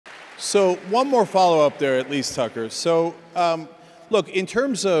So one more follow-up there, at least, Tucker. So look, in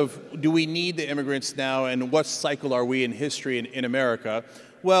terms of do we need the immigrants now and what cycle are we in history in America?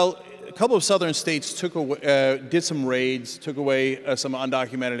 Well, a couple of southern states did some raids, took away some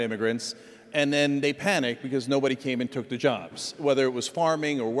undocumented immigrants, and then they panicked because nobody came and took the jobs, whether it was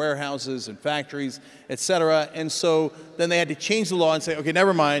farming or warehouses and factories, et cetera. And so then they had to change the law and say, okay,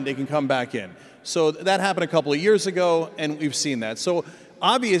 never mind, they can come back in. So that happened a couple of years ago, and we've seen that. So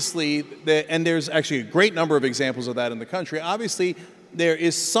obviously, and there's actually a great number of examples of that in the country, obviously there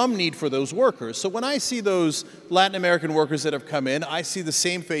is some need for those workers. So when I see those Latin American workers that have come in, I see the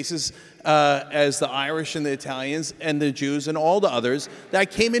same faces as the Irish and the Italians and the Jews and all the others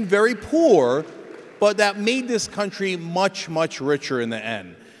that came in very poor, but that made this country much, much richer in the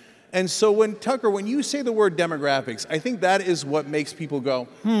end. And so when, Tucker, when you say the word demographics, I think that is what makes people go,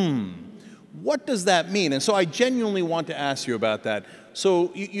 what does that mean? And so I genuinely want to ask you about that.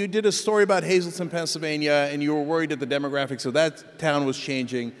 So you did a story about Hazleton, Pennsylvania, and you were worried that the demographics of that town was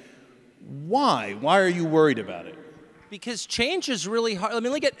changing. Why? Why are you worried about it? Because change is really hard. I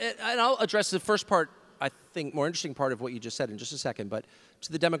mean, and I'll address the first part, I think, more interesting part of what you just said in just a second. But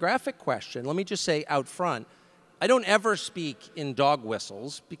to the demographic question, let me just say out front, I don't ever speak in dog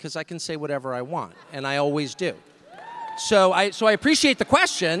whistles because I can say whatever I want, and I always do. So I appreciate the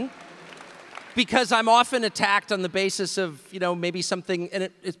question, because I'm often attacked on the basis of, maybe something, and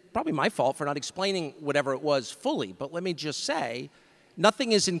it's probably my fault for not explaining whatever it was fully, but let me just say,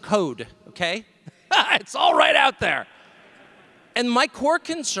 nothing is in code, okay? It's all right out there. And my core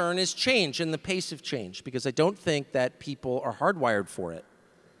concern is change and the pace of change, because I don't think that people are hardwired for it.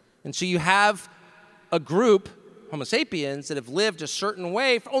 And so you have a group, Homo sapiens, that have lived a certain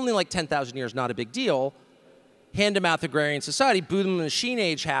way for only like 10,000 years, not a big deal, hand-to-mouth agrarian society. Boom, the machine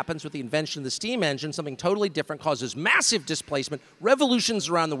age happens with the invention of the steam engine. Something totally different causes massive displacement, revolutions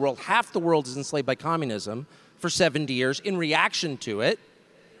around the world. Half the world is enslaved by communism for 70 years in reaction to it.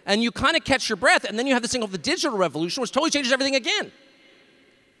 And you kind of catch your breath, and then you have this thing called the digital revolution, which totally changes everything again.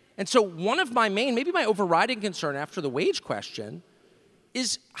 And so one of my main, maybe my overriding concern after the wage question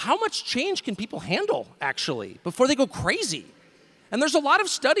is how much change can people handle, actually, before they go crazy? And there's a lot of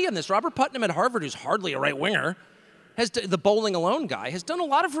study on this. Robert Putnam at Harvard, who's hardly a right-winger, the bowling alone guy, has done a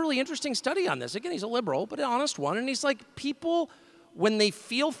lot of really interesting study on this. Again, he's a liberal, but an honest one. And he's like, people, when they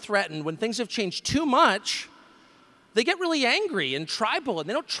feel threatened, when things have changed too much, they get really angry and tribal, and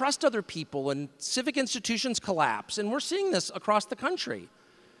they don't trust other people, and civic institutions collapse. And we're seeing this across the country.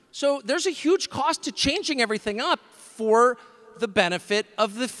 So there's a huge cost to changing everything up for the benefit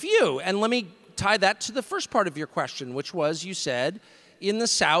of the few. And let me tie that to the first part of your question, which was, you said, in the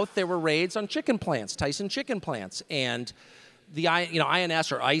South there were raids on chicken plants, Tyson chicken plants, and the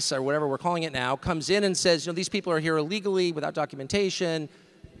INS or ICE or whatever we're calling it now comes in and says, these people are here illegally without documentation.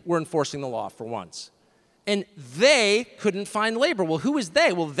 We're enforcing the law for once. And they couldn't find labor. Well, who is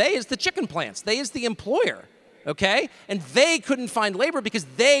they? Well, they is the chicken plants. They is the employer, okay? And they couldn't find labor because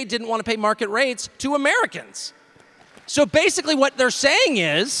they didn't want to pay market rates to Americans. So basically what they're saying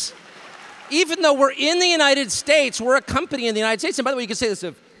is, even though we're in the United States, we're a company in the United States. And by the way, you can say this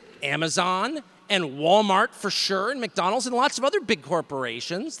of Amazon and Walmart for sure, and McDonald's and lots of other big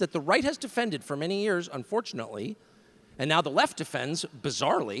corporations that the right has defended for many years, unfortunately, and now the left defends,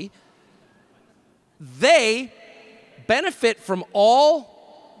 bizarrely. They benefit from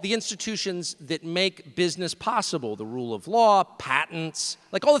all the institutions that make business possible, the rule of law, patents,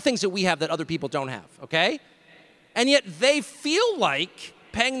 like all the things that we have that other people don't have, okay? And yet they feel like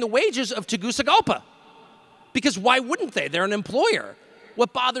paying the wages of Tegucigalpa. Because why wouldn't they? They're an employer.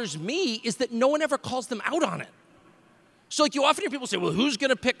 What bothers me is that no one ever calls them out on it. So like you often hear people say, well, who's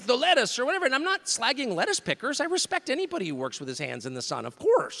gonna pick the lettuce or whatever? And I'm not slagging lettuce pickers. I respect anybody who works with his hands in the sun, of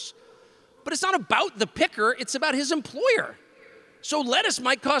course. But it's not about the picker, it's about his employer. So lettuce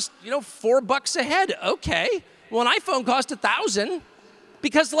might cost, $4 a head. Okay, well, an iPhone costs $1,000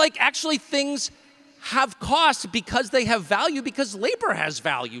 because actually things have cost because they have value, because labor has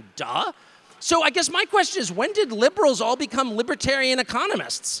value, duh. So I guess my question is, when did liberals all become libertarian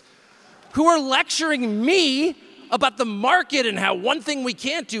economists who are lecturing me about the market and how one thing we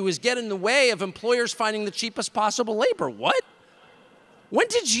can't do is get in the way of employers finding the cheapest possible labor? What? When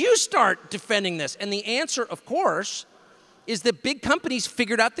did you start defending this? And the answer, of course, is that big companies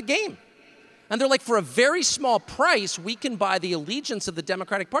figured out the game. And they're like, for a very small price, we can buy the allegiance of the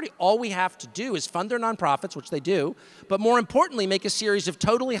Democratic Party. All we have to do is fund their nonprofits, which they do, but more importantly, make a series of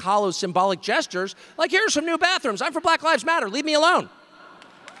totally hollow symbolic gestures, like here's some new bathrooms, I'm for Black Lives Matter, leave me alone.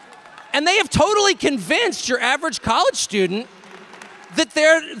 And they have totally convinced your average college student that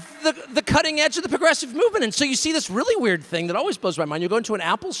they're the cutting edge of the progressive movement. And so you see this really weird thing that always blows my mind. You go into an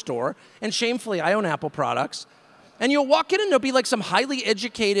Apple store, and shamefully, I own Apple products, and you'll walk in and there'll be like some highly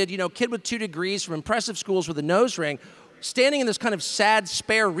educated, kid with 2 degrees from impressive schools with a nose ring, standing in this kind of sad,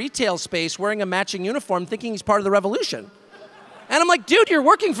 spare retail space wearing a matching uniform thinking he's part of the revolution. And I'm like, dude, you're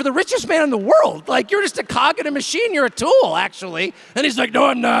working for the richest man in the world. Like, you're just a cog in a machine. You're a tool, actually. And he's like, no,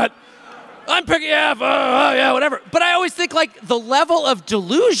 I'm not. I'm picking up, yeah, whatever. But I always think, like, the level of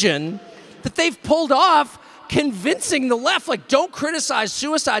delusion that they've pulled off convincing the left, like, don't criticize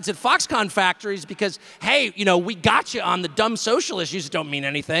suicides at Foxconn factories because, hey, we got you on the dumb social issues that don't mean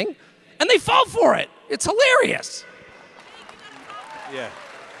anything. And they fall for it. It's hilarious. Yeah.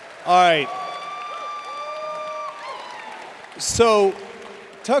 All right. So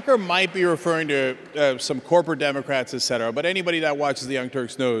Tucker might be referring to some corporate Democrats, et cetera, but anybody that watches the Young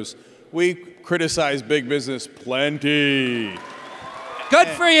Turks knows we criticize big business plenty. Good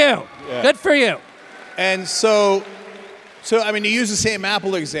for you. Yeah. Good for you. And so I mean, to use the same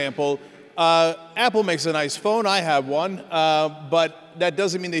Apple example, Apple makes a nice phone. I have one, but that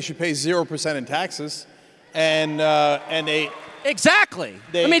doesn't mean they should pay 0% in taxes. And they... Exactly.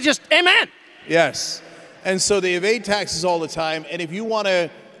 Let me just, amen. Yes. And so they evade taxes all the time. And if you want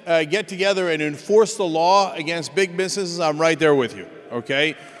to get together and enforce the law against big businesses, I'm right there with you,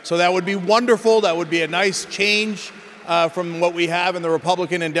 okay? So that would be wonderful. That would be a nice change from what we have in the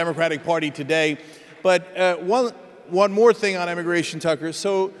Republican and Democratic Party today. But one more thing on immigration, Tucker.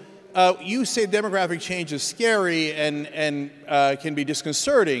 So you say demographic change is scary and can be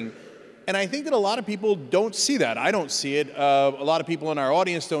disconcerting. And I think that a lot of people don't see that. I don't see it. A lot of people in our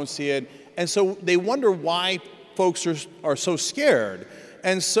audience don't see it. And so they wonder why folks are so scared.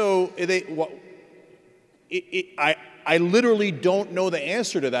 And so I literally don't know the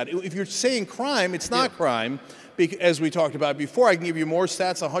answer to that. If you're saying crime, it's not crime. As we talked about before, I can give you more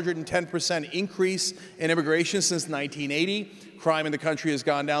stats, 110% increase in immigration since 1980. Crime in the country has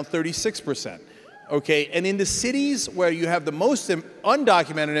gone down 36%. Okay, and in the cities where you have the most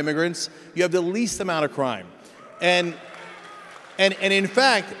undocumented immigrants, you have the least amount of crime. And in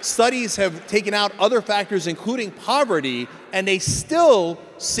fact, studies have taken out other factors, including poverty, and they still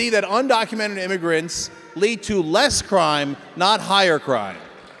see that undocumented immigrants lead to less crime, not higher crime.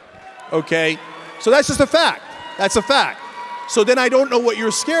 Okay? So that's just a fact. That's a fact. So then I don't know what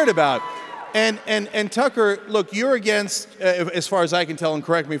you're scared about. And Tucker, look, you're against, as far as I can tell, and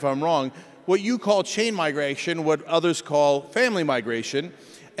correct me if I'm wrong, what you call chain migration, what others call family migration.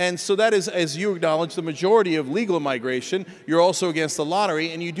 And so that is, as you acknowledge, the majority of legal migration. You're also against the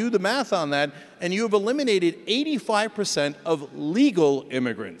lottery, and you do the math on that, and you have eliminated 85% of legal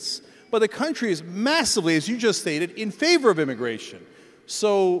immigrants. But the country is massively, as you just stated, in favor of immigration.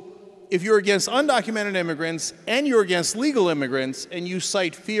 So if you're against undocumented immigrants and you're against legal immigrants, and you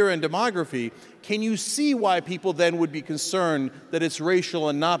cite fear and demography, can you see why people then would be concerned that it's racial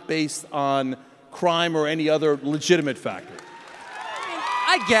and not based on crime or any other legitimate factor?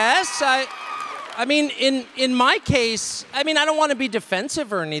 I guess. I mean, in my case, I mean, I don't want to be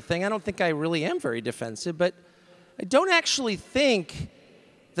defensive or anything. I don't think I really am very defensive, but I don't actually think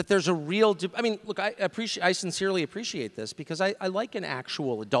that there's a real, I mean, look, I sincerely appreciate this because I like an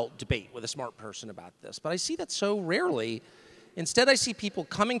actual adult debate with a smart person about this, but I see that so rarely. Instead, I see people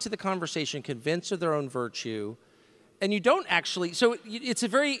coming to the conversation convinced of their own virtue, and you don't actually, so it's a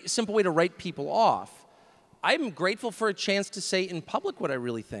very simple way to write people off. I'm grateful for a chance to say in public what I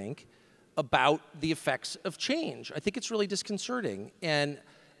really think about the effects of change. I think it's really disconcerting. And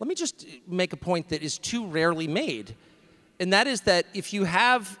let me just make a point that is too rarely made. And that is that if you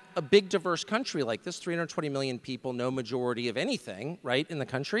have a big, diverse country like this, 320 million people, no majority of anything, right, in the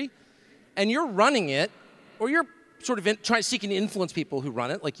country, and you're running it, or you're sort of seeking to influence people who run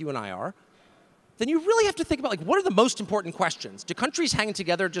it, like you and I are, then you really have to think about, like, what are the most important questions? Do countries hang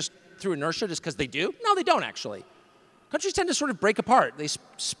together just through inertia, just because they do? No, they don't, actually. Countries tend to sort of break apart. They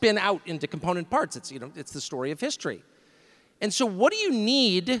spin out into component parts. It's, it's the story of history. And so what do you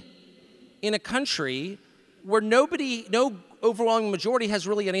need in a country where no overwhelming majority has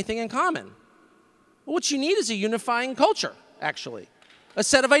really anything in common? Well, what you need is a unifying culture, actually. A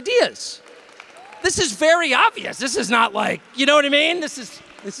set of ideas. This is very obvious. This is not like, you know what I mean? This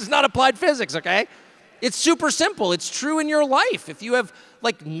is not applied physics, okay? It's super simple. It's true in your life. If you have,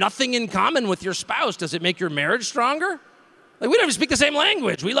 like, nothing in common with your spouse, does it make your marriage stronger? Like, we don't even speak the same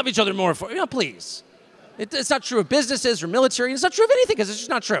language. We love each other more. Please. It's not true of businesses or military. It's not true of anything because it's just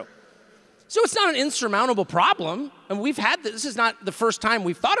not true. So it's not an insurmountable problem. And we've had this is not the first time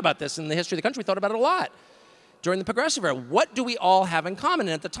we've thought about this in the history of the country. We thought about it a lot during the Progressive Era. What do we all have in common?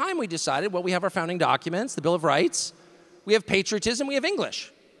 And at the time we decided, well, we have our founding documents, the Bill of Rights. we have patriotism, we have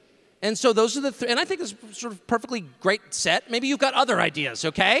English. And so those are the and I think it's sort of perfectly great set. Maybe you've got other ideas,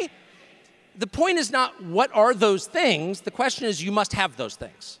 okay? The point is not what are those things. The question is you must have those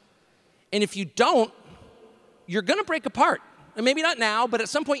things. And if you don't, you're going to break apart. And maybe not now, but at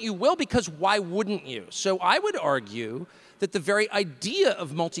some point you will, because why wouldn't you? So I would argue that the very idea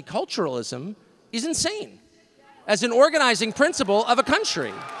of multiculturalism is insane as an organizing principle of a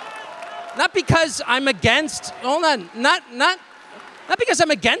country. Not because I'm against, hold on, not because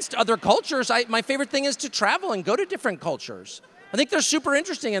I'm against other cultures. My favorite thing is to travel and go to different cultures. I think they're super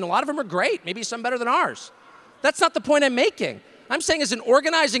interesting, and a lot of them are great, maybe some better than ours. That's not the point I'm making. I'm saying as an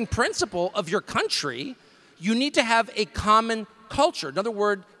organizing principle of your country, you need to have a common culture.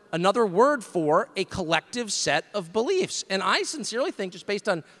 Another word for a collective set of beliefs. And I sincerely think, just based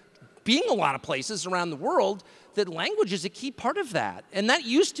on being a lot of places around the world, that language is a key part of that. And that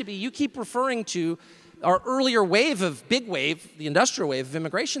used to be, you keep referring to our earlier big wave, the industrial wave of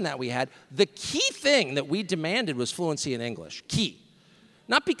immigration that we had. The key thing that we demanded was fluency in English. Key.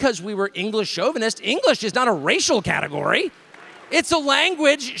 Not because we were English chauvinist. English is not a racial category. It's a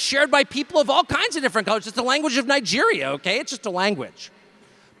language shared by people of all kinds of different cultures. It's the language of Nigeria, okay? It's just a language.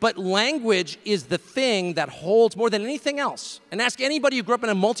 But language is the thing that holds more than anything else. And ask anybody who grew up in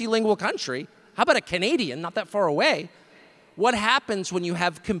a multilingual country, how about a Canadian, not that far away, what happens when you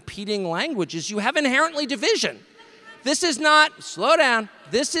have competing languages? You have inherently division. This is not, slow down,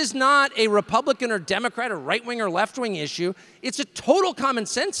 this is not a Republican or Democrat or right-wing or left-wing issue. It's a total common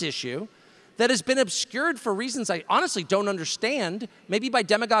sense issue that has been obscured for reasons I honestly don't understand, maybe by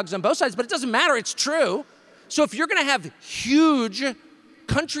demagogues on both sides, but it doesn't matter, it's true. So if you're gonna have huge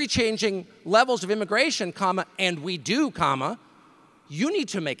country-changing levels of immigration, comma, and we do, comma, you need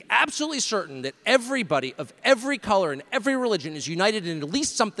to make absolutely certain that everybody of every color and every religion is united in at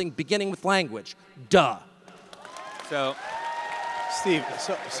least something beginning with language. Duh. So, Steve,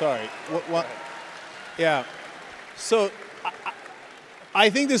 sorry. What? Yeah. So, I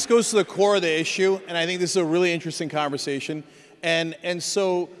think this goes to the core of the issue, and I think this is a really interesting conversation. And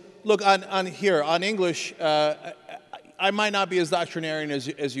so, look, on English, I might not be as doctrinarian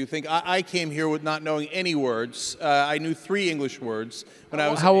as you think. I came here with not knowing any words. I knew 3 English words when I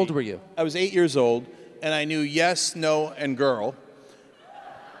was How old were you? I was 8 years old, and I knew yes, no, and girl.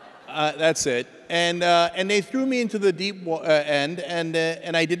 That's it. And they threw me into the deep end,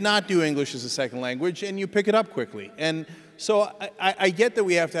 and I did not do English as a second language, and you pick it up quickly. And so I get that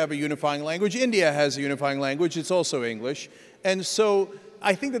we have to have a unifying language. India has a unifying language. It's also English. And so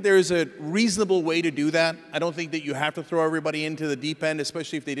I think that there is a reasonable way to do that. I don't think that you have to throw everybody into the deep end,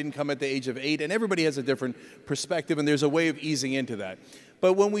 especially if they didn't come at the age of 8. And everybody has a different perspective, and there's a way of easing into that.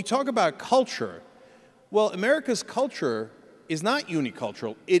 But when we talk about culture, well, America's culture is not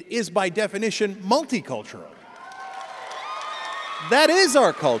unicultural. It is, by definition, multicultural. That is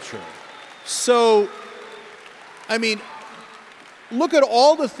our culture. So, I mean, look at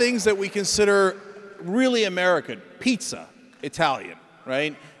all the things that we consider really American. Pizza, Italian,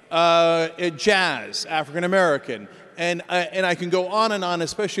 right? Jazz, African American. And I can go on,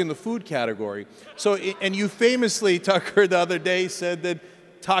 especially in the food category. So, and you famously, Tucker, the other day said that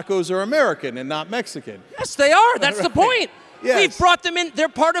tacos are American and not Mexican. Yes, they are. That's right. The point. Yes. We've brought them in. They're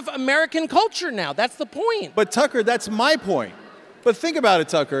part of American culture now. That's the point. But Tucker, that's my point. But think about it,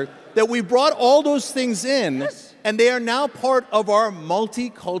 Tucker, that we brought all those things in, yes, and they are now part of our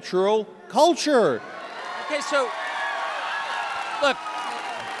multicultural culture. Okay, so, look,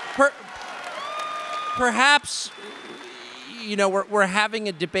 perhaps, you know, we're having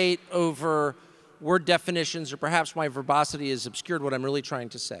a debate over word definitions, or perhaps my verbosity has obscured what I'm really trying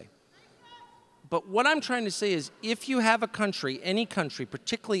to say. But what I'm trying to say is, if you have a country, any country,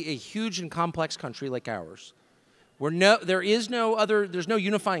 particularly a huge and complex country like ours, where there's no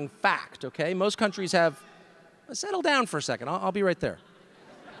unifying fact, okay? Most countries have, settle down for a second, I'll be right there.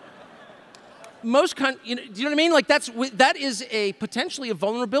 Do you know what I mean? Like that is potentially a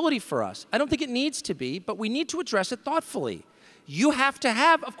vulnerability for us. I don't think it needs to be, but we need to address it thoughtfully. You have to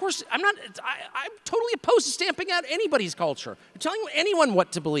have, of course, I'm totally opposed to stamping out anybody's culture, or telling anyone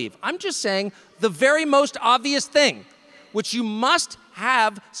what to believe. I'm just saying the very most obvious thing, which you must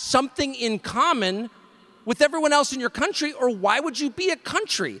have something in common with everyone else in your country, or why would you be a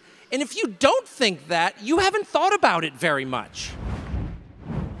country? And if you don't think that, you haven't thought about it very much.